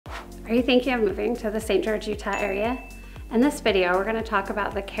Are you thinking of moving to the St. George, Utah area? In this video, we're going to talk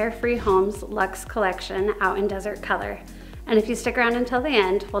about the Carefree Homes Luxe Collection out in desert color. And if you stick around until the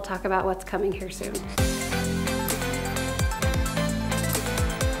end, we'll talk about what's coming here soon.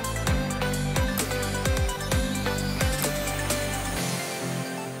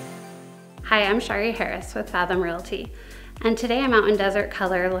 Hi, I'm Shari Harris with Fathom Realty. And today I'm out in desert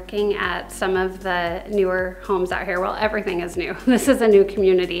color looking at some of the newer homes out here. Well, everything is new. This is a new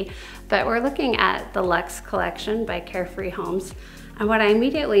community, but we're looking at the Luxe Collection by Carefree Homes. And what I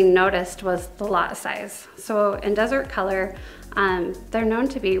immediately noticed was the lot size. So in desert color, they're known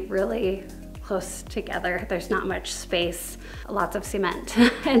to be really close together. There's not much space, lots of cement.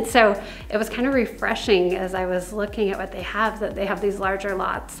 And so it was kind of refreshing as I was looking at what they have, that they have these larger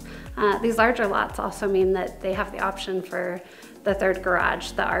lots. These larger lots also mean that they have the option for the third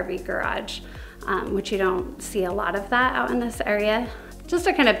garage, the RV garage, which you don't see a lot of that out in this area. Just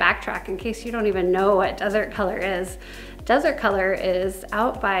to kind of backtrack in case you don't even know what desert color is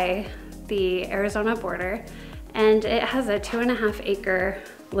out by the Arizona border, and it has a 2.5 acre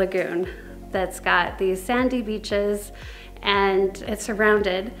lagoon that's got these sandy beaches, and it's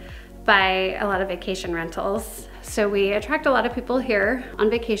surrounded by a lot of vacation rentals. So we attract a lot of people here on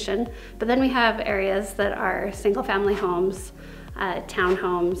vacation, but then we have areas that are single family homes,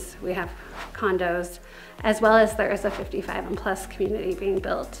 townhomes, we have condos, as well as there is a 55 and plus community being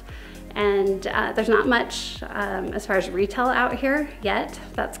built. And there's not much as far as retail out here yet.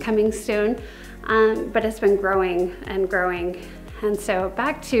 That's coming soon, but it's been growing and growing. And so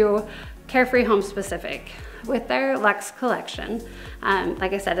back to Carefree Home specific. With their Luxe Collection,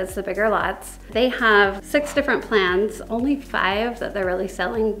 like I said, it's the bigger lots. They have 6 different plans, only 5 that they're really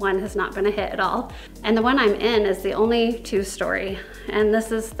selling. 1 has not been a hit at all. And the one I'm in is the only 2-story. And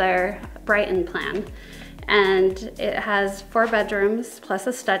this is their Brighten plan. And it has 4 bedrooms plus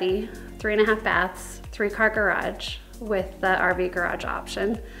a study, 3.5 baths, 3-car garage with the RV garage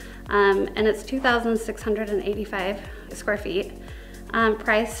option. And it's 2,685 square feet.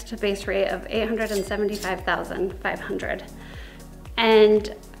 Priced base rate of $875,500.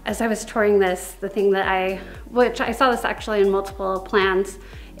 And as I was touring this, the thing that which I saw this actually in multiple plans,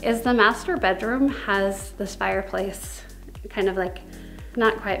 is the master bedroom has this fireplace, kind of like,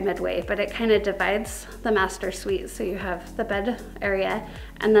 not quite midway, but it kind of divides the master suite. So you have the bed area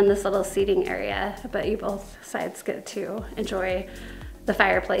and then this little seating area, but you both sides get to enjoy the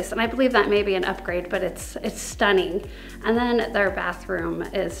fireplace. And I believe that may be an upgrade, but it's stunning. And then their bathroom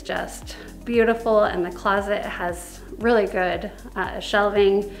is just beautiful, and the closet has really good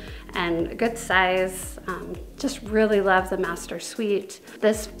shelving and good size. Just really love the master suite.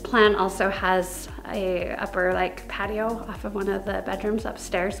 This plan also has a upper patio off of one of the bedrooms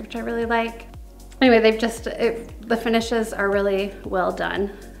upstairs, which I really like. Anyway, the finishes are really well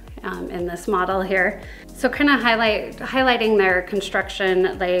done in this model here. So kind of highlighting their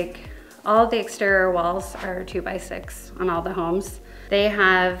construction, like all the exterior walls are 2x6 on all the homes. They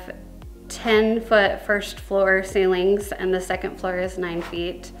have 10-foot first floor ceilings, and the second floor is 9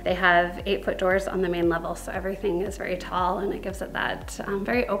 feet. They have 8-foot doors on the main level, so everything is very tall, and it gives it that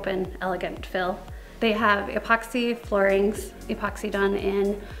very open, elegant feel. They have epoxy floorings, epoxy done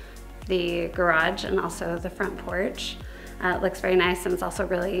in the garage and also the front porch. It looks very nice, and it's also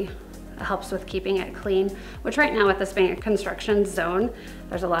really helps with keeping it clean, which right now with this being a construction zone,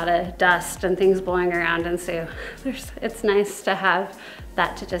 there's a lot of dust and things blowing around, and so it's nice to have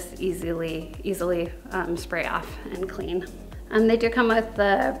that to just easily spray off and clean. They do come with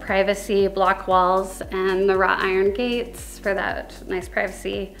the privacy block walls and the wrought iron gates for that nice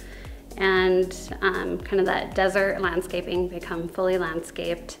privacy, and kind of that desert landscaping become fully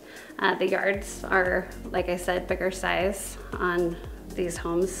landscaped. The yards are, like I said, bigger size on these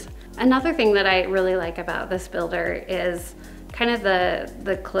homes. Another thing that I really like about this builder is kind of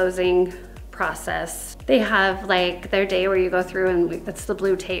the closing process. They have their day where you go through and it's the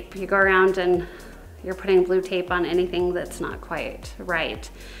blue tape. You go around and you're putting blue tape on anything that's not quite right.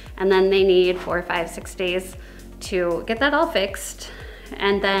 And then they need 4, 5, 6 days to get that all fixed.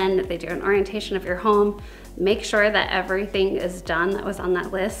 And then they do an orientation of your home, make sure that everything is done that was on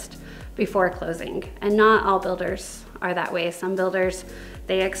that list before closing. And not all builders are that way. Some builders,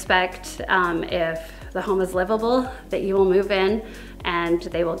 they expect if the home is livable, that you will move in and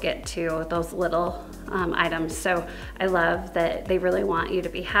they will get to those little items. So I love that they really want you to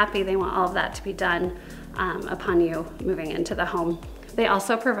be happy. They want all of that to be done upon you moving into the home. They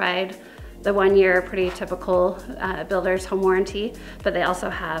also provide the 1-year pretty typical builder's home warranty, but they also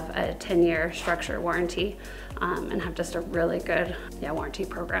have a 10-year structure warranty and have just a really good warranty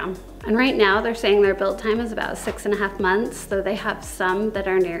program. And right now they're saying their build time is about 6.5 months, though they have some that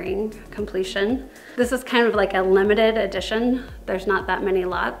are nearing completion. This is kind of like a limited edition. There's not that many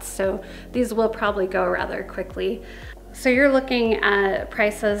lots, so these will probably go rather quickly. So you're looking at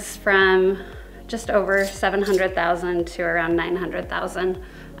prices from just over $700,000 to around $900,000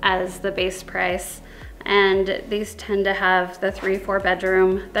 as the base price. And these tend to have the 3-4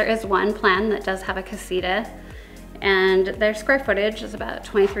 bedroom. There is one plan that does have a casita, and their square footage is about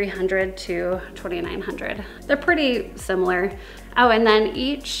 2,300 to 2,900. They're pretty similar. Oh, and then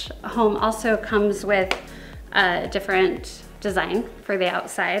each home also comes with a different design for the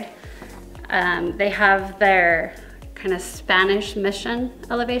outside. They have their kind of Spanish mission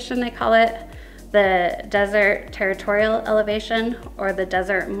elevation, they call it, the desert territorial elevation, or the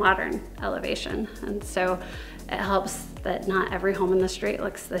desert modern elevation. And so it helps that not every home in the street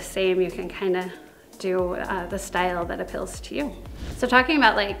looks the same. You can kind of do the style that appeals to you. So talking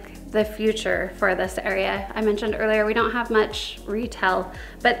about like the future for this area, I mentioned earlier we don't have much retail,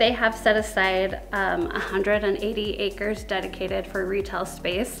 but they have set aside 180 acres dedicated for retail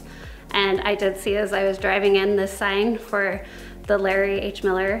space. And I did see, as I was driving in, this sign for the Larry H.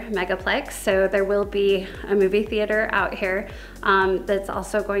 Miller Megaplex. So there will be a movie theater out here that's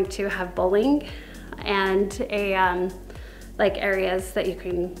also going to have bowling and a like areas that you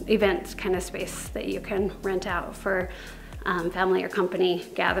can, event kind of space that you can rent out for family or company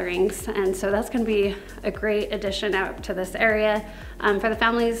gatherings. And so that's going to be a great addition out to this area for the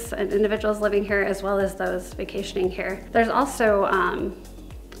families and individuals living here, as well as those vacationing here. There's also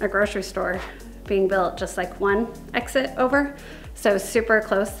a grocery store being built just like one exit over, so super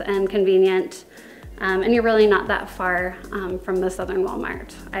close and convenient. And you're really not that far from the Southern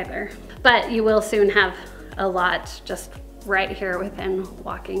Walmart either. But you will soon have a lot just right here within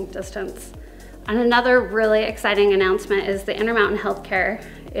walking distance. And another really exciting announcement is the Intermountain Healthcare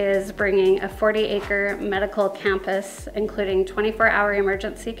is bringing a 40-acre medical campus, including 24-hour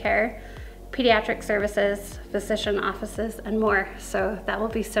emergency care, pediatric services, physician offices, and more. So that will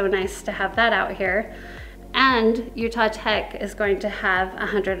be so nice to have that out here. And Utah Tech is going to have a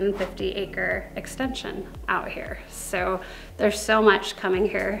 150-acre extension out here. So there's so much coming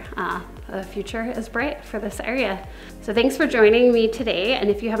here. The future is bright for this area. So thanks for joining me today. And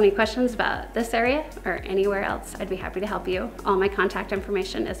if you have any questions about this area or anywhere else, I'd be happy to help you. All my contact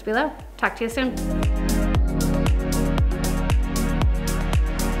information is below. Talk to you soon.